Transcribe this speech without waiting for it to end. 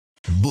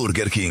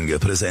Burger King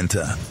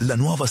presenta la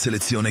nuova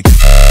selezione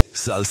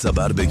salsa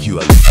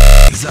barbecue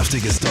al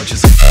saftiges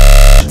deutsches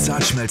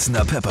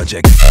zartschmelzender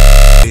Pepperjack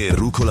e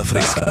rucola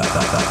fresca.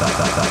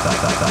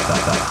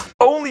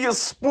 Only a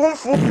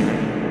spoonful.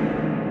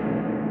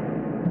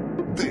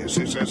 This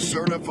is a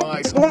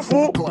certified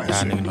Spoonful. classic.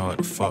 Y'all nigga know what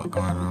the fuck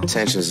going on.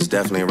 Tensions is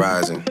definitely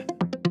rising.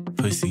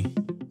 Pussy.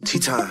 Tea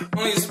time.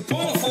 Only a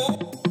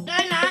spoonful.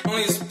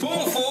 Only a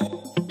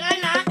spoonful.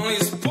 Only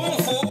a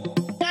spoonful.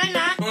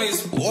 Only a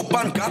spoonful.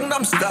 Open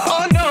Gangnam Style.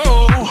 Oh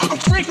no, a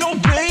freak, no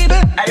baby.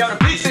 I got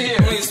a pizza here.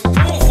 Only a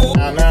spoonful.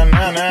 Now,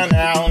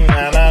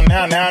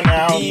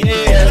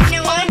 yeah.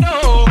 I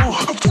know,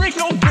 a freak,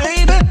 no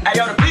baby. I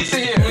got a pizza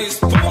here. Only a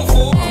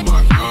spoonful. Oh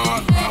my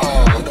god.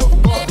 Oh, what the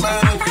fuck,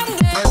 man?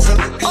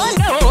 I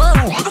know,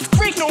 a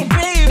freak, no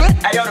baby.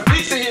 I got a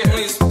pizza here.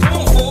 Only a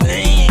spoonful.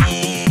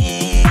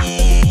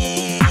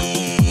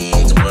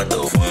 What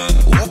the fuck?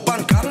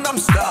 Open Gangnam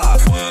Style.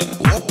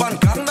 Open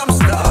Gangnam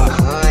Style.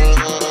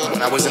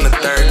 When I was in the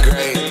 3rd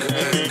grade,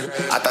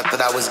 I thought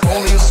that I was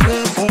Only a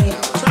spoonful.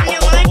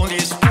 Only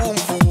a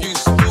spoonful.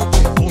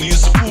 Only a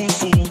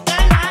spoonful.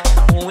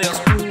 Only a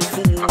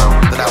spoonful.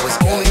 that I was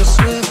Only a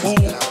spoonful.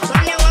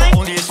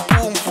 Only a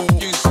spoonful.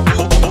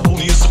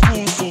 Only a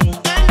spoonful.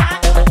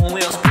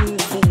 Only a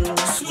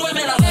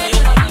spoonful.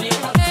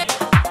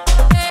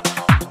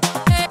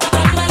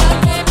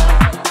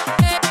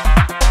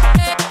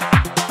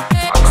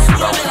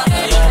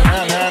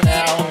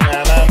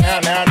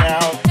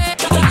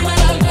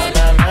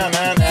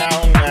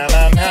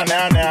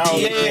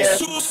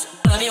 Jesús,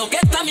 amigo, que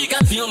está mi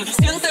canción.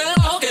 Siente el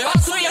bajo que va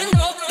subiendo.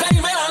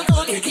 Tráeme el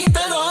alcohol que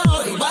quita el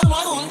dolor. Y vamos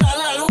a juntar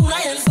la luna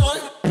y el sol.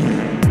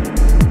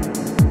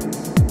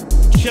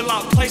 Chill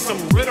out, play some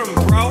rhythm,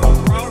 bro.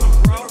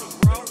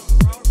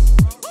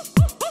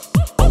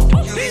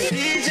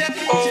 DJ,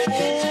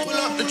 pull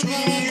up the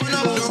truth, pull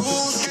up the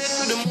rules, straight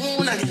to the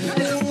moon again.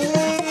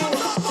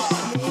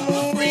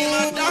 Bring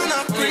her down,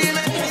 I bring it.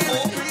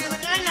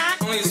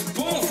 Only a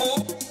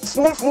spoonful.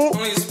 spoonful.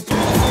 Only a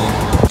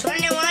spoonful.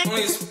 21.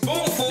 Only a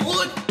spoonful.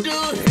 What the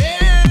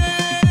hell?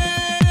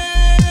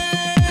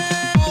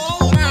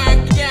 Oh my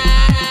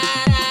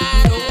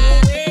god. No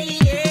way,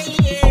 yeah.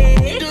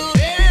 The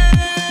hell?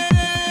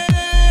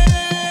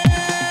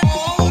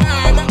 Oh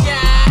my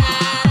god.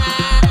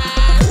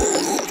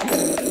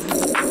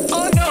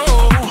 Oh no,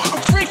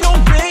 a freak, no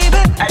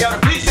baby. I got a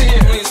pizza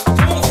here. Only a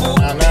spoonful.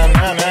 Now.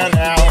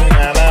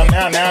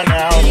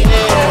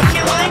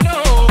 I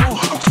know,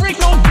 a freak,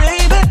 no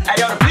baby. I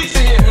got a pizza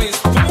here. Only a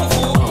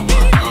spoonful. Oh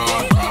my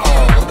god.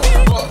 Oh, what the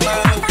fuck,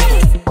 man?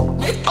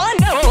 I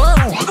know,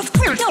 a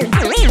freak, no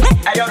baby.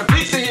 I got a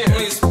pizza here.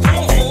 Only a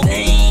spoonful.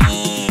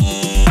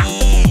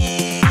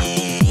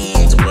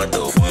 What the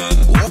fuck?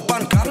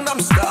 Open Gangnam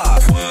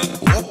Style.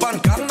 Open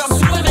Gangnam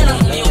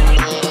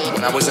Style.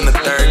 When I was in the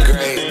 3rd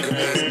grade,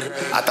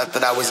 I thought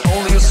that I was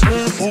Only a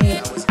spoonful.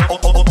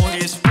 Only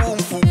a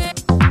spoonful.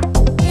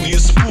 Only a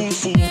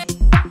spoonful.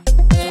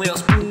 Only a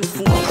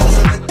spoonful.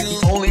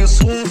 Only a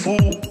spoonful.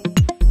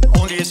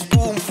 Only a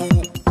spoonful.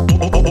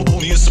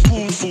 Only a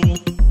spoonful.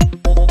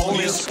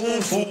 Only a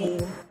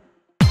spoonful.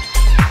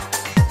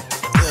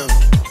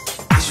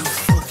 Is you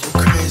fucking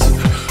crazy?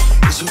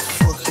 Is you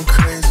fucking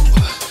crazy?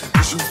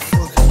 Is you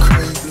fucking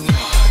crazy?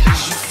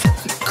 Is you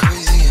fucking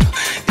crazy?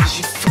 Is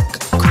you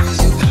fucking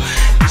crazy?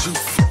 Is you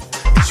fucking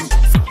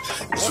crazy?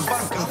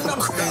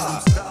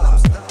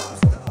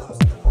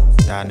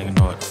 Y'all nigga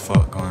know what the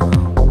fuck going on.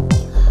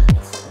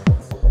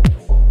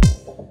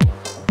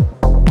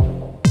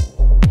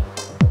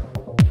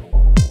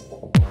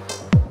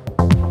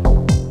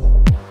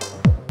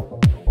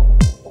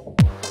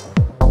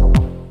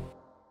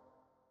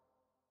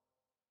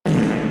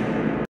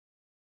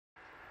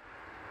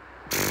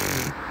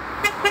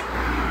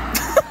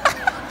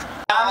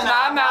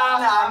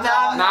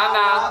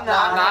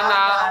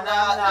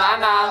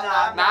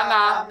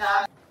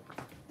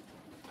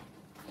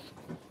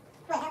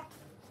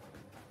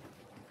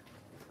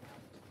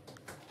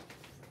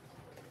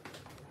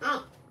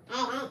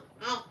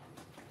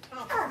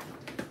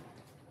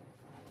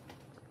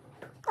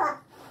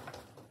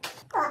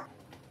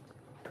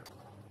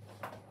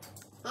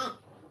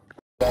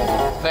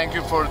 Thank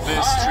you for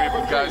this trip,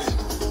 guys.